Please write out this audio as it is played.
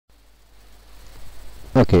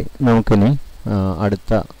Okay, നമുക്കിനി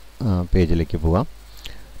അടുത്ത പേജിലേക്ക് പോകാം.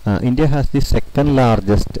 India has the second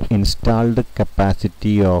largest installed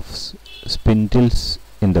capacity of spindles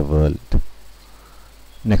in the world,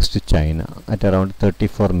 next to China, at around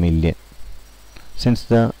 34 million. Since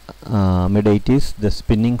the mid-80s, the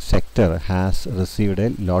spinning sector has received a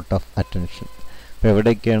lot of attention. ഇപ്പോൾ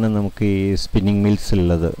എവിടെയൊക്കെയാണ് നമുക്ക് ഈ spinning mills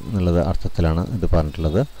ഉള്ളത് എന്നുള്ളത് അർത്ഥത്തിലാണ് ഇത്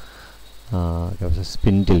പറഞ്ഞിട്ടുള്ളത്.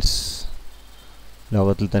 Spindles,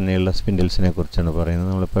 ലോകത്തിൽ തന്നെയുള്ള സ്പിൻഡിൽസിനെ കുറിച്ചാണ് പറയുന്നത്.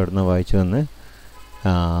 നമ്മളിപ്പോൾ ഇവിടുന്ന് വായിച്ചു വന്ന്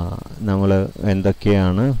നമ്മൾ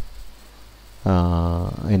എന്തൊക്കെയാണ്,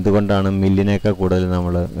 എന്തുകൊണ്ടാണ് മില്ലിനേക്കാൾ കൂടുതൽ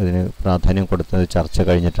നമ്മൾ ഇതിന് പ്രാധാന്യം കൊടുത്തത് ചർച്ച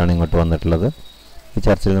കഴിഞ്ഞിട്ടാണ് ഇങ്ങോട്ട് വന്നിട്ടുള്ളത്. ഈ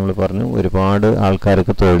ചർച്ചയിൽ നമ്മൾ പറഞ്ഞു ഒരുപാട്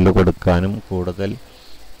ആൾക്കാർക്ക് തൊഴിൽ കൊടുക്കാനും കൂടുതൽ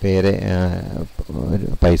പേരെ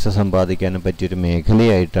പൈസ സമ്പാദിക്കാനും പറ്റിയൊരു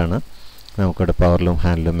മേഖലയായിട്ടാണ് നമുക്കിവിടെ പവറിലും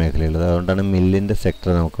ഹാൻഡ്ലൂം മേഖലയുള്ളത്. അതുകൊണ്ടാണ് മില്ലിൻ്റെ സെക്ടർ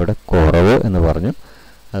നമുക്കിവിടെ കുറവ് എന്ന് പറഞ്ഞു.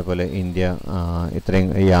 അതുപോലെ ഇന്ത്യ ഇത്രയും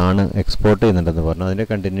യാണ് എക്സ്പോർട്ട് ചെയ്യുന്നുണ്ടെന്ന് പറഞ്ഞു. അതിൻ്റെ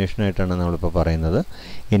കണ്ടിന്യൂഷനായിട്ടാണ് നമ്മളിപ്പോൾ പറയുന്നത്.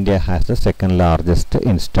 India has the second largest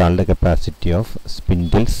installed capacity of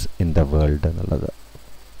spindles in the world എന്നുള്ളത്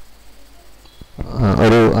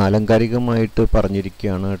ഒരു ആലങ്കാരികമായിട്ട്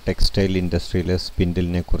പറഞ്ഞിരിക്കുകയാണ് ടെക്സ്റ്റൈൽ ഇൻഡസ്ട്രിയിലെ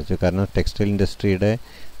സ്പിൻഡിലിനെ കുറിച്ച്. കാരണം ടെക്സ്റ്റൈൽ ഇൻഡസ്ട്രിയുടെ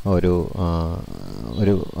ഒരു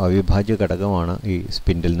അവിഭാജ്യ ഘടകമാണ് ഈ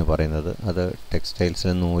സ്പിൻഡിൽ എന്ന് പറയുന്നത്. അത്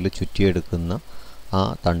ടെക്സ്റ്റൈൽസിൽ നൂല് ചുറ്റിയെടുക്കുന്ന ആ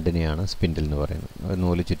തണ്ടിനെയാണ് സ്പിൻഡിൽ എന്ന് പറയുന്നത്,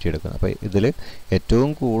 നൂല് ചുറ്റിയെടുക്കുന്നത്. അപ്പോൾ ഇതിൽ ഏറ്റവും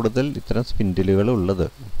കൂടുതൽ ഇത്തരം സ്പിൻഡിലുകൾ ഉള്ളത്,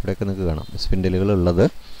 ഇവിടെയൊക്കെ നിങ്ങൾക്ക് കാണാം, സ്പിൻഡിലുകൾ ഉള്ളത്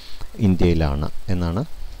ഇന്ത്യയിലാണ് എന്നാണ്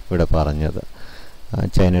ഇവിടെ പറഞ്ഞത്.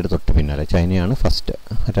 ചൈനയുടെ തൊട്ട് പിന്നാലെ, ചൈനയാണ് ഫസ്റ്റ്,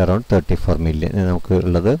 അറൗണ്ട് 34 മില്യൺ നമുക്ക്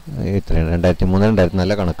ഉള്ളത്. ഇത്രയാണ്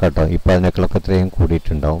 2003-2004 കണക്കാട്ടോ. ഇപ്പോൾ അതിനേക്കാളൊക്കെ ഇത്രയും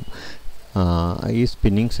കൂടിയിട്ടുണ്ടാവും. ഈ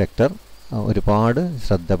സ്പിന്നിങ് സെക്ടർ ഒരുപാട്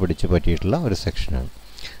ശ്രദ്ധ പിടിച്ചു പറ്റിയിട്ടുള്ള ഒരു സെക്ഷനാണ്.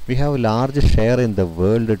 We have a large share in the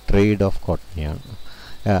world trade of cotton yarn,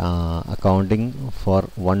 accounting for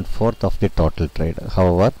 1/4 of the total trade.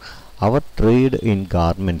 However, our trade in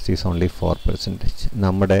garments is only 4%.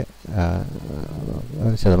 നമ്മുടെ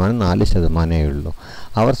ശതമാനം 4% ഉള്ളൂ.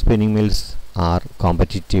 Our spinning mills are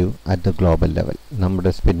competitive at the global level.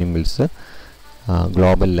 നമ്മുടെ spinning mills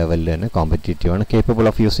global ലെവലിൽ തന്നെ കോമ്പറ്റീറ്റീവാണ്. Capable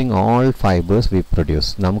of using all fibres V produce.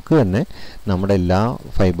 നമുക്ക് തന്നെ നമ്മുടെ എല്ലാ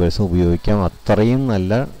ഫൈബേഴ്സും ഉപയോഗിക്കാം. അത്രയും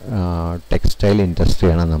നല്ല ടെക്സ്റ്റൈൽ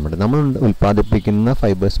ഇൻഡസ്ട്രിയാണ് നമ്മൾ ഉൽപ്പാദിപ്പിക്കുന്ന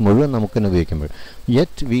ഫൈബേഴ്സ് മുഴുവൻ നമുക്ക് തന്നെ ഉപയോഗിക്കുമ്പോൾ.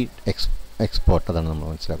 യെറ്റ് വി എക്സ്പോർട്ട്, അതാണ് നമ്മൾ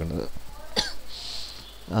മനസ്സിലാക്കേണ്ടത്.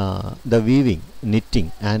 The weaving,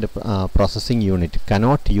 knitting and processing unit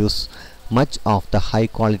cannot use much of the high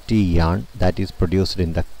quality yarn that is produced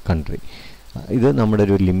in the country. ഇത് നമ്മുടെ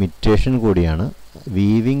ഒരു ലിമിറ്റേഷൻ കൂടിയാണ്.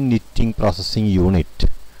 വീവിങ്, നിറ്റിംഗ്, പ്രോസസ്സിംഗ് യൂണിറ്റ്,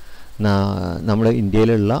 നമ്മുടെ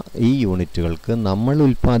ഇന്ത്യയിലുള്ള ഈ യൂണിറ്റുകൾക്ക് നമ്മൾ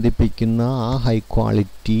ഉൽപ്പാദിപ്പിക്കുന്ന ആ ഹൈ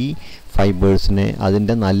ക്വാളിറ്റി ഫൈബേഴ്സിനെ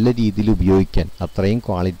അതിൻ്റെ നല്ല രീതിയിൽ ഉപയോഗിക്കാൻ, അത്രയും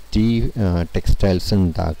ക്വാളിറ്റി ടെക്സ്റ്റൈൽസ്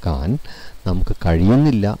ഉണ്ടാക്കാൻ നമുക്ക്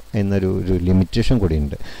കഴിയുന്നില്ല എന്നൊരു ലിമിറ്റേഷൻ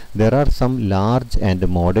കൂടിയുണ്ട്. There are some large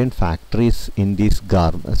and modern factories in these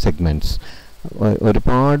segments.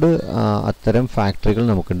 ഒരുപാട് അത്തരം ഫാക്ടറികൾ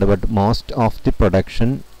നമുക്കുണ്ട്. But most of the production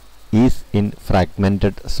is in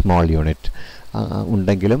fragmented small unit.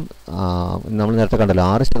 ഉണ്ടെങ്കിലും നമ്മൾ നേരത്തെ കണ്ടല്ലോ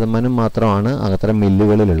 6% മാത്രമാണ് അത്തരം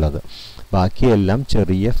മില്ലുകളിലുള്ളത്. ബാക്കിയെല്ലാം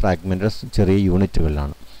ചെറിയ ഫ്രാഗ്മെൻറ്റഡ് ചെറിയ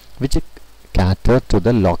യൂണിറ്റുകളിലാണ്. Which കാറ്റർ to the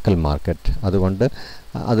local market. അതുകൊണ്ട്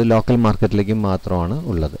അത് ലോക്കൽ മാർക്കറ്റിലേക്ക് മാത്രമാണ്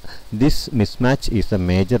ഉള്ളത്. This mismatch is A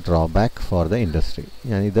major drawback for the industry.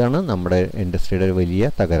 ഇതാണ് നമ്മുടെ ഇൻഡസ്ട്രിയുടെ ഒരു വലിയ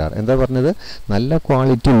തകരാറ്. എന്താ പറഞ്ഞത്, നല്ല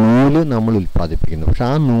ക്വാളിറ്റി നൂല് നമ്മൾ ഉൽപ്പാദിപ്പിക്കുന്നു, പക്ഷെ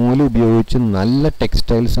ആ നൂല് ഉപയോഗിച്ച് നല്ല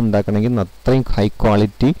ടെക്സ്റ്റൈൽസ് ഉണ്ടാക്കണമെങ്കിൽ അത്രയും ഹൈ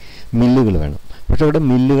ക്വാളിറ്റി മില്ലുകൾ വേണം. പക്ഷെ ഇവിടെ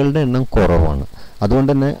മില്ലുകളുടെ എണ്ണം കുറവാണ്. അതുകൊണ്ട്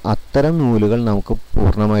തന്നെ അത്തരം നൂലുകൾ നമുക്ക്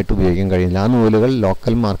പൂർണ്ണമായിട്ട് ഉപയോഗിക്കാൻ കഴിയില്ല. ആ നൂലുകൾ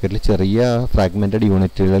ലോക്കൽ മാർക്കറ്റിൽ ചെറിയ ഫ്രാഗ്മെൻറ്റഡ്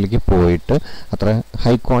യൂണിറ്റുകളിലേക്ക് പോയിട്ട് അത്ര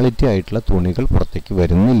ഹൈ ക്വാളിറ്റി ആയിട്ടുള്ള തുണികൾ പുറത്തേക്ക്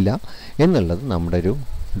വരുന്നില്ല എന്നുള്ളത് നമ്മുടെ ഒരു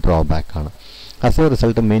ഡ്രോബാക്കാണ്. As A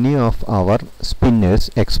result many of our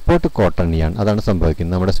spinners export cotton yarn. അതാണ്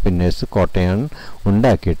സംഭവിക്കുന്നത്. നമ്മുടെ സ്പിന്നേഴ്സ് കോട്ടൺ യാൺ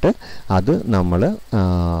ഉണ്ടാക്കിയിട്ട് അത് നമ്മൾ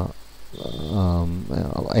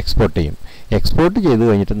എക്സ്പോർട്ട് ചെയ്യും. എക്സ്പോർട്ട് ചെയ്ത്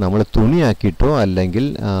കഴിഞ്ഞിട്ട് നമ്മൾ തുണിയാക്കിയിട്ടോ അല്ലെങ്കിൽ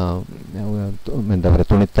എന്താ പറയുക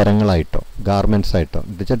തുണിത്തരങ്ങളായിട്ടോ ഗാർമെൻറ്റ്സ് ആയിട്ടോ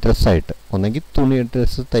എന്നുവെച്ചാൽ ഡ്രസ്സായിട്ട്, ഒന്നെങ്കിൽ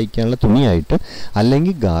ഡ്രസ്സ് തയ്ക്കാനുള്ള തുണിയായിട്ട്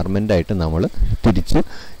അല്ലെങ്കിൽ ഗാർമെൻ്റായിട്ട് നമ്മൾ തിരിച്ച്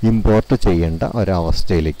ഇമ്പോർട്ട് ചെയ്യേണ്ട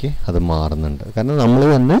ഒരവസ്ഥയിലേക്ക് അത് മാറുന്നുണ്ട്. കാരണം നമ്മൾ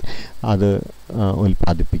തന്നെ അത്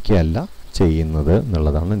ഉൽപ്പാദിപ്പിക്കുകയല്ല ചെയ്യുന്നത്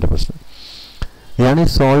എന്നുള്ളതാണ് എൻ്റെ പ്രശ്നം. Yarn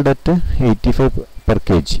is sold at 85 per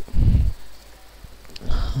kg.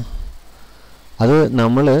 അത്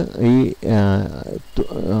നമ്മൾ ഈ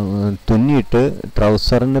തുന്നിയിട്ട്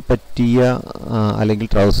ട്രൗസറിന് പറ്റിയ അല്ലെങ്കിൽ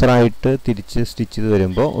ട്രൗസറായിട്ട് തിരിച്ച് സ്റ്റിച്ച് ചെയ്ത്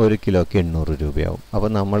വരുമ്പോൾ 1 കിലോയ്ക്ക് 800 രൂപയാവും. അപ്പോൾ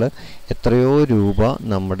നമ്മൾ എത്രയോ രൂപ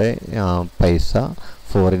നമ്മുടെ പൈസ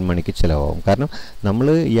ഫോറിൻ മണിക്ക് ചിലവാകും. കാരണം നമ്മൾ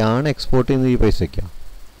യാൺ എക്സ്പോർട്ട് ചെയ്യുന്നത് ഈ പൈസയ്ക്കാണ്.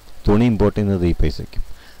 തുണി ഇമ്പോർട്ട് ചെയ്യുന്നത് 3 പൈസയ്ക്കും.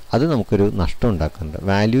 അത് നമുക്കൊരു നഷ്ടം ഉണ്ടാക്കുന്നുണ്ട്.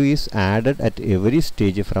 Value is added at every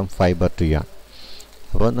stage from fibre to yarn.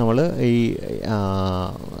 അപ്പോൾ നമ്മൾ ഈ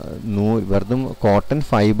വെറുതെ കോട്ടൺ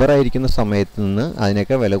ഫൈബർ ആയിരിക്കുന്ന സമയത്ത് നിന്ന്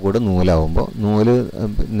അതിനൊക്കെ വില കൂടും. നൂലാവുമ്പോൾ നൂല്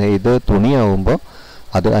നെയ്ത് തുണിയാവുമ്പോൾ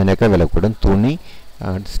അതിനൊക്കെ വില കൂടും. തുണി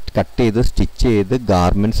കട്ട് ചെയ്ത് സ്റ്റിച്ച് ചെയ്ത്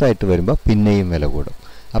ഗാർമെൻറ്റ്സ് ആയിട്ട് വരുമ്പോൾ പിന്നെയും വില കൂടും.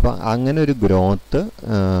 അപ്പോൾ അങ്ങനെ ഒരു ഗ്രോത്ത്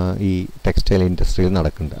ഈ ടെക്സ്റ്റൈൽ ഇൻഡസ്ട്രിയിൽ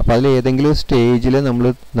നടക്കുന്നുണ്ട്. അപ്പോൾ അതിൽ ഏതെങ്കിലും സ്റ്റേജിൽ നമ്മൾ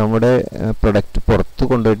നമ്മുടെ പ്രൊഡക്റ്റ് പുറത്ത്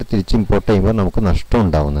കൊണ്ടുപോയിട്ട് തിരിച്ച് ഇമ്പോർട്ട് ചെയ്യുമ്പോൾ നമുക്ക് നഷ്ടം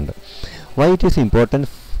ഉണ്ടാവുന്നുണ്ട്. Why it is important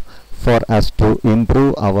for us to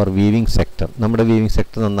improve our weaving sector. നമ്മുടെ വീവിങ്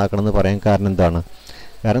സെക്ടർ നന്നാക്കണം എന്ന് പറയാൻ കാരണം എന്താണ്?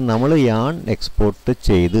 കാരണം നമ്മൾ യാൺ എക്സ്പോർട്ട്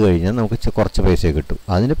ചെയ്ത് കഴിഞ്ഞാൽ നമുക്ക് കുറച്ച് പൈസ കിട്ടും.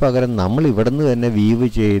 അതിന് പകരം നമ്മൾ ഇവിടെ നിന്ന് തന്നെ വീവ്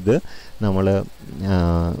ചെയ്ത് നമ്മൾ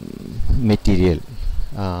മെറ്റീരിയൽ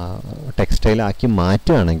ടെക്സ്റ്റൈലാക്കി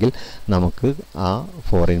മാറ്റുകയാണെങ്കിൽ നമുക്ക് ആ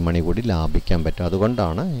ഫോറിൻ മണി കൂടി ലാഭിക്കാൻ പറ്റും.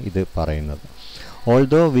 അതുകൊണ്ടാണ് ഇത് പറയുന്നത്.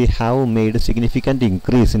 Although we have made a significant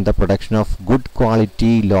increase in the production of good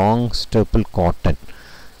quality long staple cotton,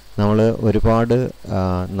 നമ്മൾ ഒരുപാട്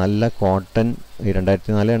നല്ല കോട്ടൺ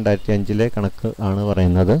 2004-2005 കണക്ക് ആണ്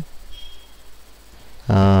പറയുന്നത്.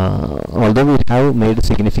 Although we have made a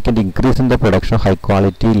significant increase in the production of high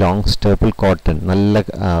quality long staple cotton, നല്ല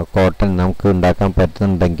cotton നമുക്ക് ഉണ്ടാക്കാൻ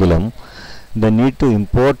പറ്റുന്നുണ്ടെങ്കിലും the need to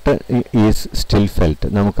import is still felt.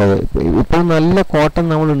 നമുക്കത് ഇപ്പോൾ നല്ല കോട്ടൺ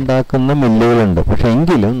നമ്മൾ ഉണ്ടാക്കുന്ന മില്ലുകളുണ്ട്, പക്ഷേ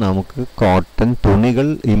എങ്കിലും നമുക്ക് കോട്ടൺ തുണികൾ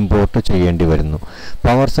ഇമ്പോർട്ട് ചെയ്യേണ്ടി വരുന്നു.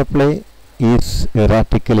 Power supply is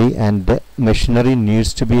erratically and the machinery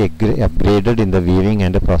needs to be upgraded in the weaving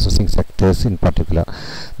and the processing sectors in particular.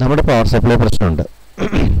 നമ്മുടെ പവർ സപ്ലൈ പ്രശ്നമുണ്ട്,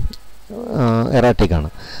 എറാറ്റിക്കാണ്.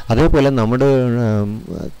 അതേപോലെ നമ്മുടെ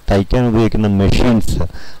തയ്ക്കാൻ ഉപയോഗിക്കുന്ന മെഷീൻസ്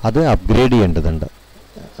അത് അപ്ഗ്രേഡ് ചെയ്യേണ്ടതുണ്ട്.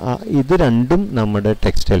 ഇത് രണ്ടും നമ്മുടെ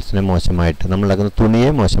ടെക്സ്റ്റൈൽസിനെ മോശമായിട്ട്, നമ്മളുണ്ടാക്കുന്ന തുണിയെ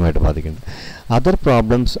മോശമായിട്ട് ബാധിക്കുന്നുണ്ട്. Other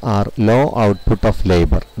problems R law output of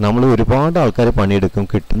labour. നമ്മൾ ഒരുപാട് ആൾക്കാർ പണിയെടുക്കും,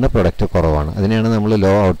 കിട്ടുന്ന പ്രൊഡക്റ്റ് കുറവാണ്. അതിനെയാണ് നമ്മൾ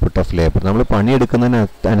ലോ ഔട്ട്പുട്ട് ഓഫ് ലേബർ. നമ്മൾ പണിയെടുക്കുന്നതിന്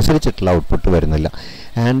അനുസരിച്ചിട്ടുള്ള ഔട്ട്പുട്ട് വരുന്നില്ല.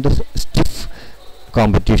 And stiff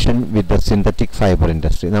competition with the synthetic fibre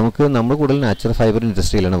industry. നമ്മൾ കൂടുതൽ നാച്ചുറൽ ഫൈബർ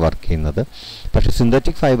ഇൻഡസ്ട്രിയിലാണ് വർക്ക് ചെയ്യുന്നത്. പക്ഷേ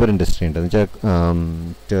സിന്തറ്റിക് ഫൈബർ ഇൻഡസ്ട്രി ഉണ്ട്, എന്ന് വെച്ചാൽ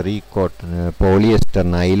ടെറി കോട്ടൺ, പോളിയസ്റ്റർ,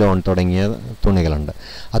 നൈലോൺ തുടങ്ങിയ തുണികളുണ്ട്.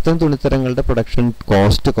 അത്തരം തുണിത്തരങ്ങളുടെ പ്രൊഡക്ഷൻ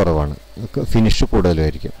കോസ്റ്റ് കുറവാണ്, ഫിനിഷ്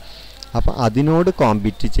കൂടുതലായിരിക്കും. അപ്പോൾ അതിനോട്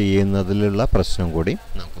കോമ്പീറ്റ് ചെയ്യുന്നതിലുള്ള പ്രശ്നം കൂടി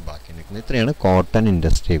നമുക്ക് ബാക്കി നിൽക്കുന്നത്. ഇത്രയാണ് കോട്ടൺ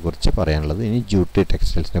ഇൻഡസ്ട്രിയെക്കുറിച്ച് പറയാനുള്ളത്. ഇനി ജൂട്ട്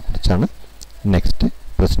ടെക്സ്റ്റൈൽസിനെ കുറിച്ചാണ് നെക്സ്റ്റ്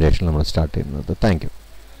പ്രസൻറ്റേഷൻ നമ്മൾ സ്റ്റാർട്ട് ചെയ്യുന്നത്. Thank you.